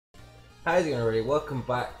How's it going, everybody? Welcome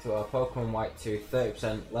back to our Pokemon White 2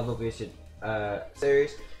 30% level boosted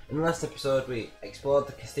series. In the last episode we explored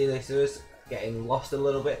the Castilla sewers, getting lost a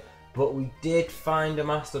little bit, but we did find a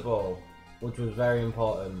Master Ball, which was very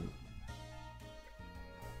important.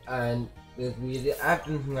 And we have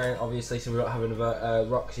done some learning, obviously, so we don't have another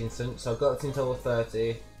Rocks instance. So I've got it until level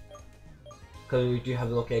 30, because we do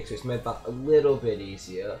have the lucky egg, so it's made that a little bit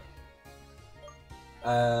easier.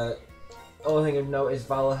 Only thing of note is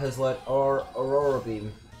Valor has learned Aurora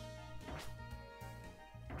Beam.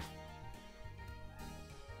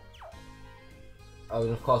 Oh,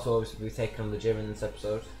 and of course we'll obviously be taking on the gym in this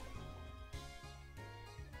episode.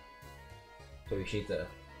 So we should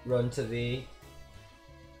run to the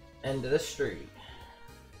end of the street.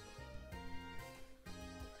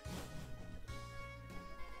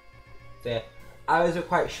 So yeah, I was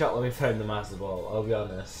quite shocked when we found the Master Ball, I'll be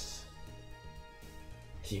honest.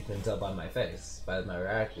 You can tell by my face, by my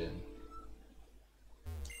reaction.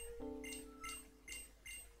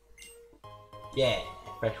 Yeah,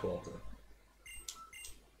 fresh water.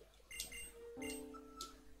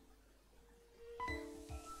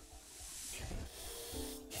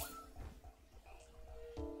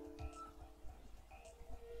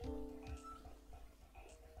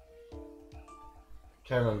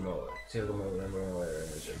 Try to remember, see if I can remember where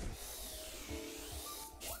in the gym.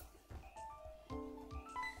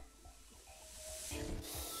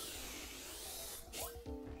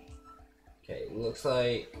 Okay, looks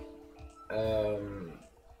like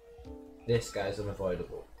this guy's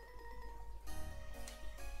unavoidable.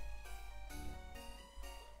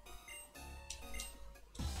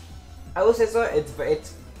 I will say so. It's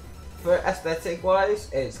for aesthetic wise,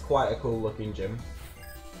 it's quite a cool looking gym.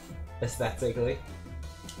 Aesthetically,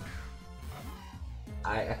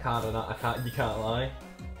 I can't you can't lie.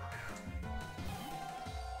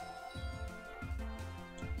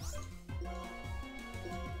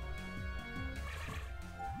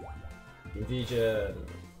 Infusion.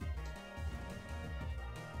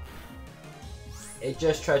 It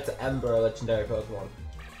just tried to Ember a legendary Pokemon.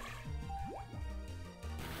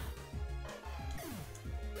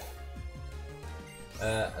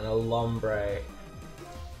 An Alombre.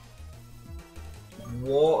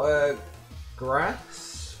 Water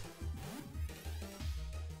Grass,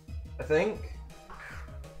 I think.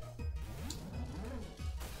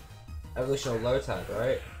 Evolutional Lotad,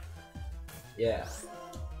 right? Yeah.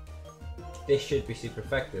 This should be super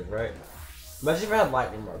effective, right? Imagine if I had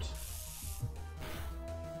Lightning Rod.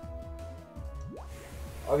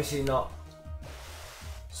 Obviously not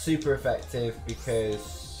super effective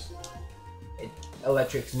because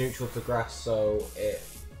electric's neutral to grass, so it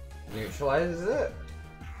neutralizes it.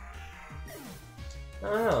 I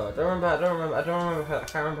don't know. I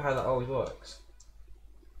can't remember how that always works.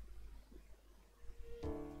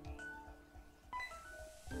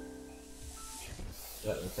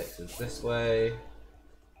 That one takes us this way.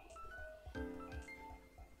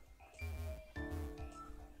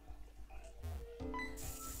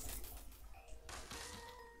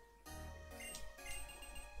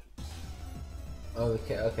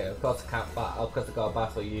 Okay, of course I can't of course I gotta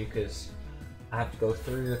battle you because I have to go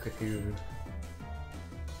through the cocoon.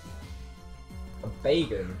 A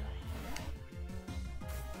Bagon.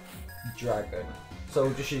 Dragon. So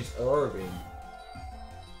we'll just use Aurora Beam.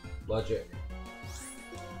 Logic.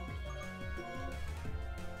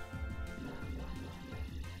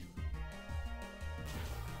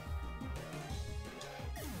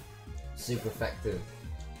 Super effective.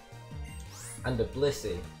 And a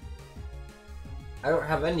Blissey. I don't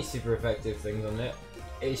have any super effective things on it.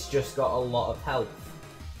 It's just got a lot of health.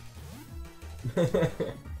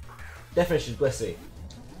 Definition Blissey.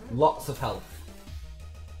 Lots of health.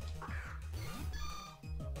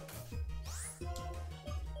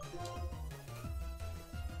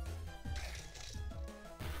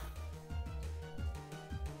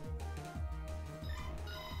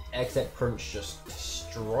 Except Crunch just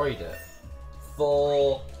destroyed it.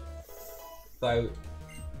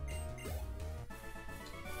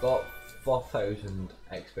 4,000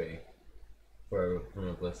 XP from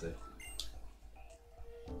a Blissey.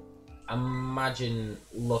 Imagine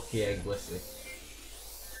Lucky Egg Blissey.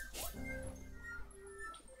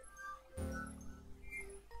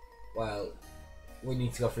 Well, we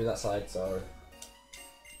need to go through that side, so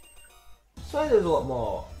there's a lot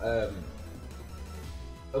more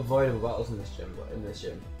avoidable battles in this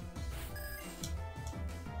gym.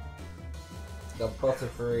 Got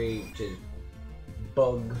Butterfree, which is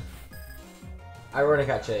Bug. Ironic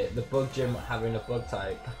actually, the Bug gym having a Bug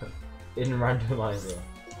type in randomizer.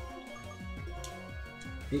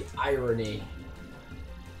 The irony.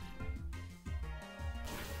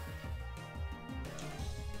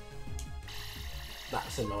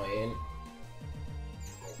 That's annoying.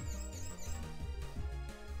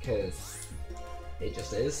 Because it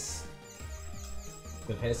just is.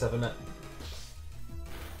 Gonna hit stuff in it.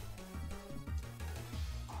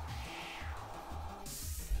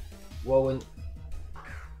 Well, when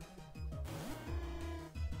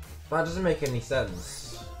that doesn't make any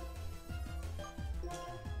sense.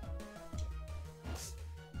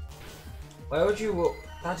 Why would you?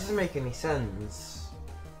 That doesn't make any sense.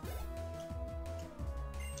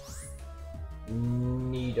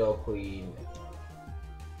 Needle Queen.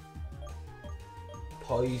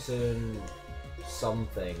 Poison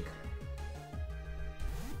something.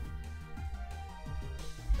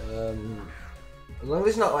 As long as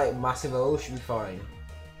it's not like massive level, should be fine.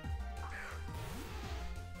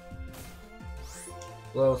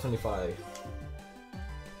 Level 25.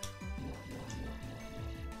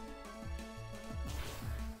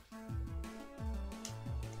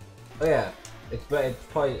 Oh yeah, it's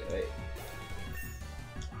probably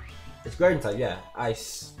it's ground type, yeah.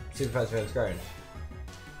 Ice, super fast defense ground.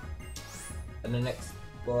 And the next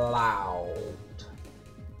Cloud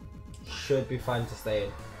should be fine to stay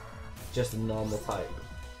in. Just a normal type.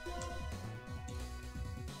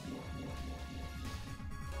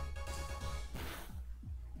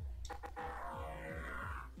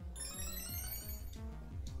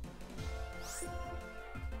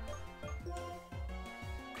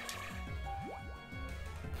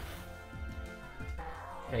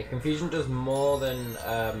 Okay, confusion does more than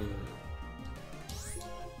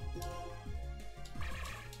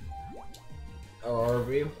Aurora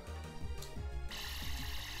Beam.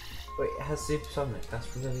 Wait, it has supersonic.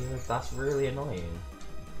 That's really annoying.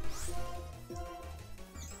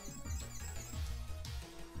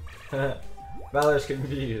 Valor's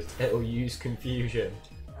confused. It'll use confusion.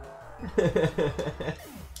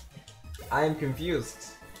 I am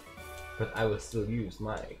confused, but I will still use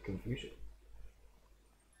my confusion.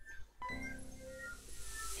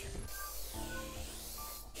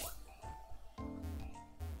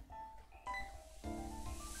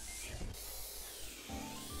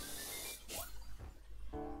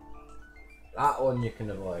 That one you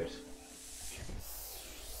can avoid.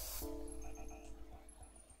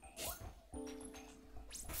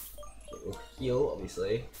 It will heal,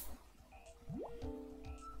 obviously.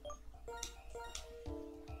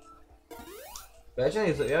 But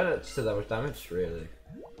actually, we haven't just did that much damage, really.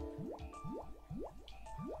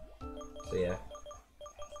 So yeah,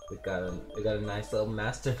 we got a nice little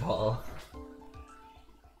Master Ball.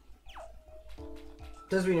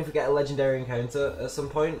 Does mean if we get a legendary encounter at some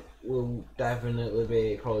point, we'll definitely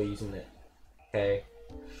be probably using it. Okay.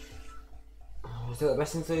 Oh, is that the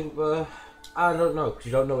best thing to? I don't know, because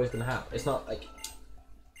you don't know what's gonna happen. It's not like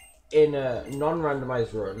in a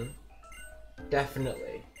non-randomized run.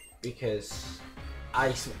 Definitely, because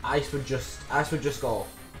ice would just go.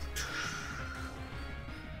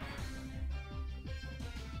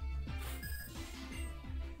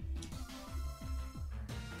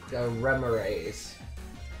 Go Remoraise.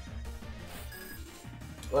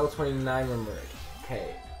 Level 29 Remoraid.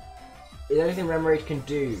 Okay. Is there anything Remoraid can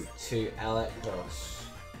do to Electros?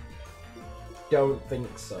 Don't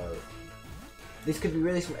think so. This could be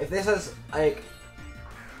really smart. If this has like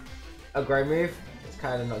a ground move, it's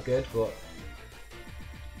kind of not good, but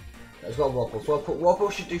it's got Wobble. So Wobble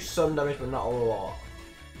should do some damage, but not a lot.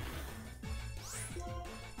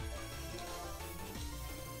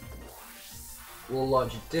 We'll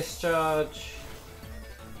launch a Discharge.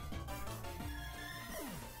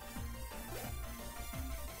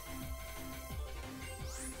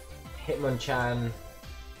 Hitmonchan.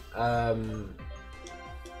 The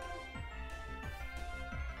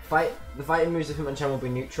fighting moves of Hitmonchan will be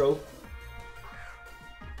neutral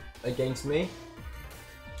against me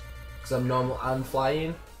because I'm normal and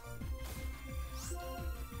flying.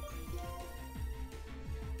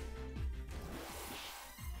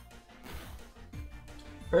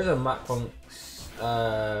 Here's a Macpunk's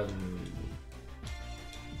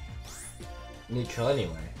neutral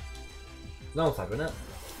anyway. No one type in it.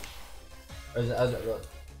 Or is it, well,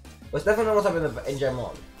 it's definitely not type in Gen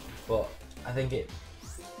 1, but I think it.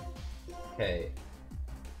 Okay.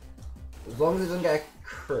 As long as it doesn't get a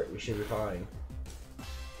crit, we should be fine.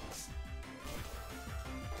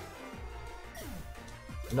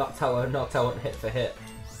 Noctowl hit for hit.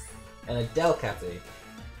 And a Delcatty.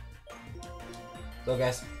 So I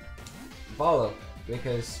guess follow,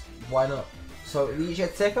 because why not? So you each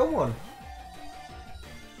get to take on one.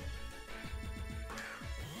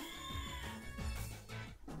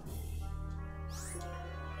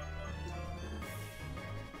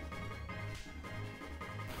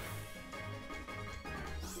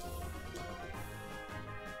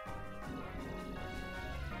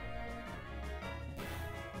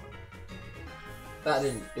 That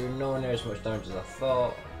didn't do nowhere near as much damage as I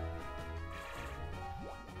thought.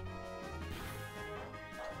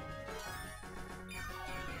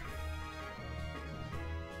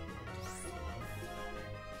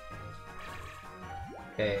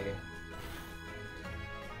 Okay.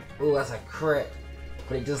 Oh, that's a crit.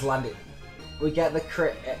 But it does land it. We get the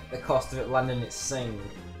crit at the cost of it landing its sing.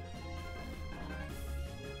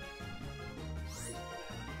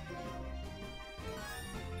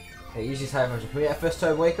 Okay, use his high motion. Can we get a first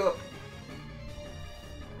turn wake up?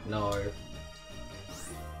 No.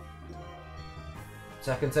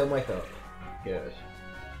 Second turn wake up. Good.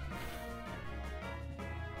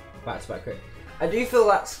 Back to back crit. I do feel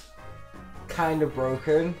that's kind of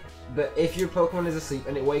broken, but if your Pokemon is asleep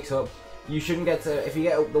and it wakes up, you shouldn't get to, if you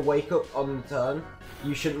get the wake up on the turn,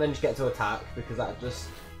 you shouldn't then just get to attack, because that just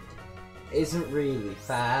isn't really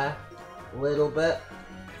fair. A little bit.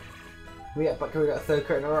 Can we get a third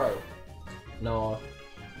crit in a row? No.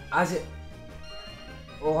 As it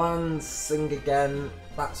lands Sing again,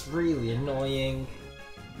 that's really annoying.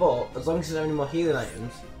 But as long as there's any more healing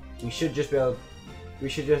items, we should just be able, we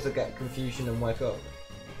should just get confusion and wake up.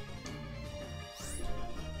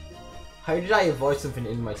 How did I avoid something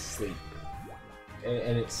in my sleep?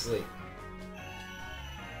 In its sleep.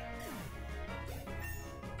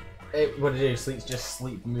 What did it do? Sleep, just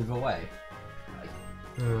sleep, move away.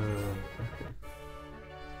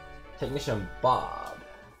 Technician Bob.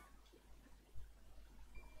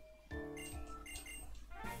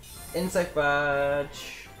 Insect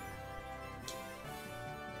badge.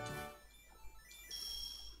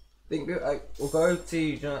 Think we'll go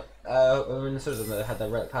to Minnesota. They had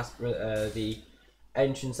that right past the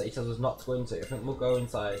entrance that he tells us not to go into. I think we'll go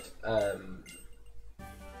inside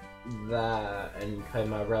there and claim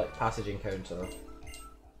my relic passage encounter.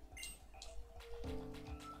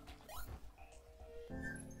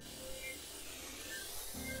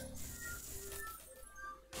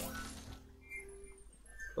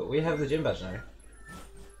 But we have the gym badge now.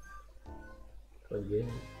 Oh yeah.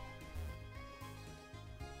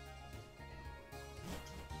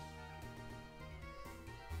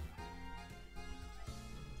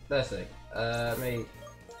 That's it. Let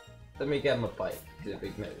me get my bike. It's a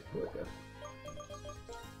big medic worker.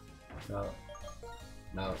 No.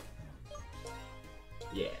 No.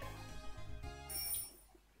 Yeah.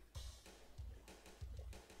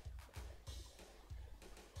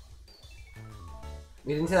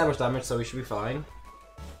 We didn't take that much damage, so we should be fine.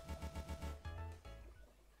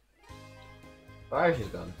 Irish is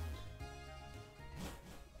gone.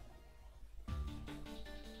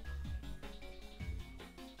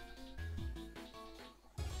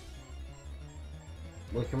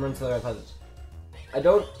 We can run to the right passage. I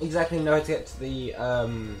don't exactly know how to get to the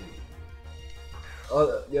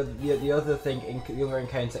the other thing in the other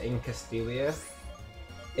encounter in Castelia.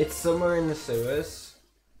 It's somewhere in the sewers,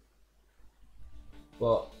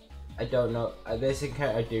 but I don't know. This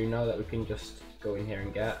encounter I do know that we can just go in here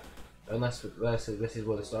and get, unless this is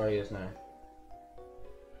what the story is now.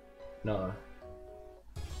 No.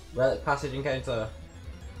 Relic passage encounter.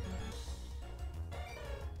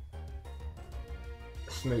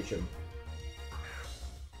 Smooch him.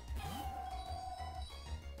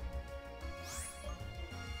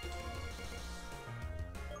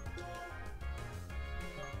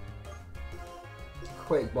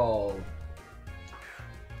 Quick ball.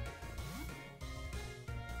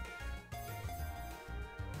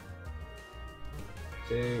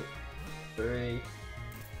 Two, three.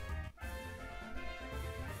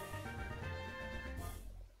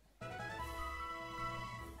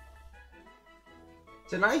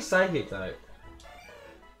 It's a nice psychic type.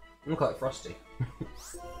 I'm quite frosty.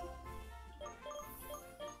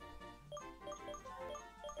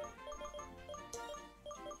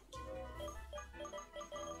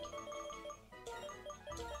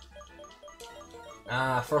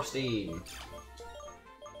 Ah, frosty.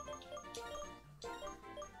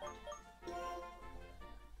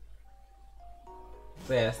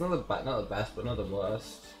 So yeah, it's not the best, but not the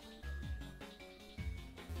worst.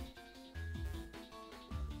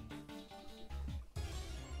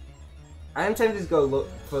 I am tempted to go look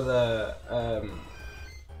for the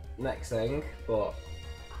next thing, but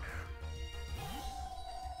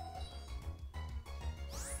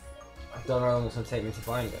I don't know how long it's going to take me to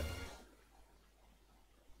find it.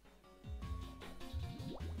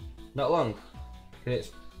 Not long, because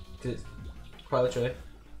it's quite literally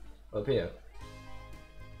up here.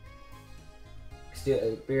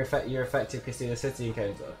 Your effective Castilla City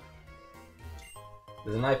encounter.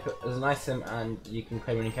 There's an item and you can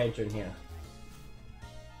claim an encounter in here.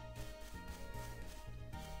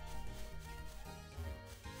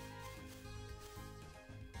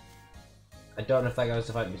 I don't know if that guy wants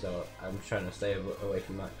to fight me, so I'm trying to stay away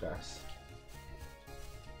from that grass.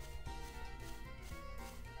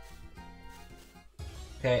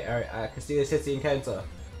 Okay, alright, Castilla City encounter.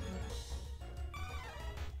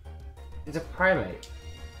 It's a primate.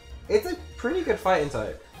 It's a pretty good fighting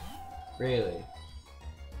type, really.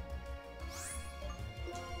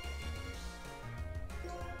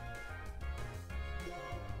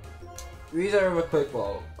 We use it over a quick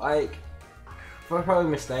ball. Like, probably a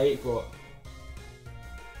mistake, but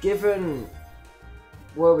given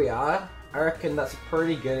where we are, I reckon that's a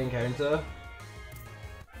pretty good encounter.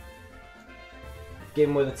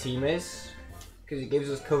 Given where the team is, because it gives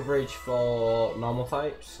us coverage for normal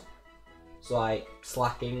types. So like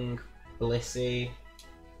Slacking, Blissey.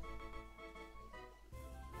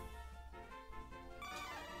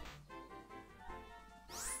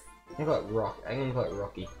 I'm gonna call it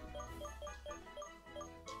Rocky.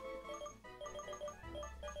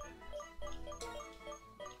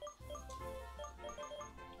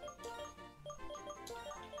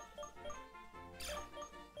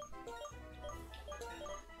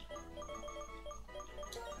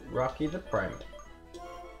 Rocky the Primate.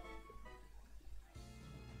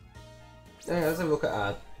 Let's have a look at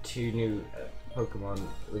our two new Pokemon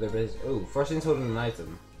with their base. Oh, first thing's holding an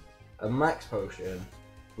item. A max potion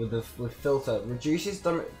with filter reduces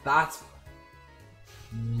damage. That's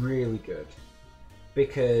really good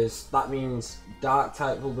because that means dark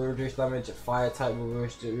type will reduce damage, fire type will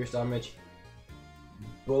reduce damage,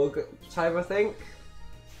 bug type I think,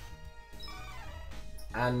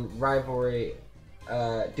 and rivalry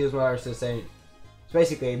deals more damage to the same. So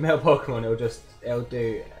basically, male Pokemon it'll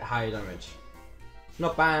do higher damage.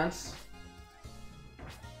 Not bad.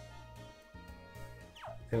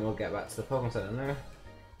 I think we'll get back to the Pokemon Center now.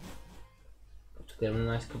 To give them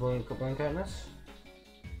a nice couple encounters.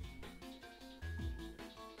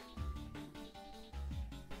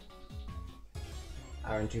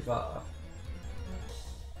 Aaron too far.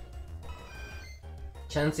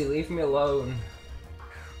 Chansey, leave me alone.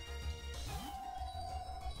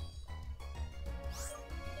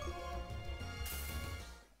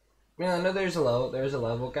 Yeah, I know there's a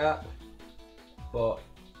level gap, but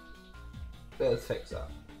let's fix that.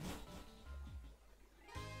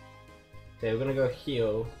 Okay, we're gonna go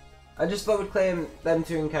heal. I just thought we'd claim them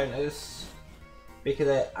two encounters because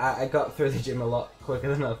I got through the gym a lot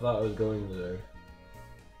quicker than I thought I was going to do.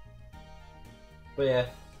 But yeah.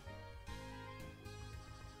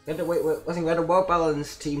 We had a well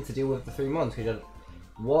balanced team to deal with the 3 months. We had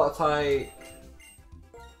water type,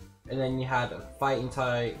 and then you had a fighting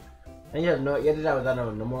type. And you did that with that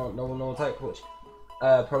normal type, which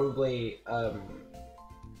probably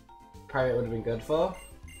Pirate would have been good for,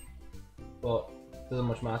 but doesn't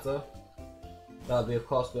much matter. That'll be of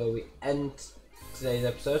course where we end today's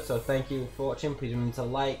episode. So thank you for watching. Please remember to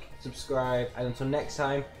like, subscribe, and until next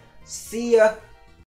time, see ya.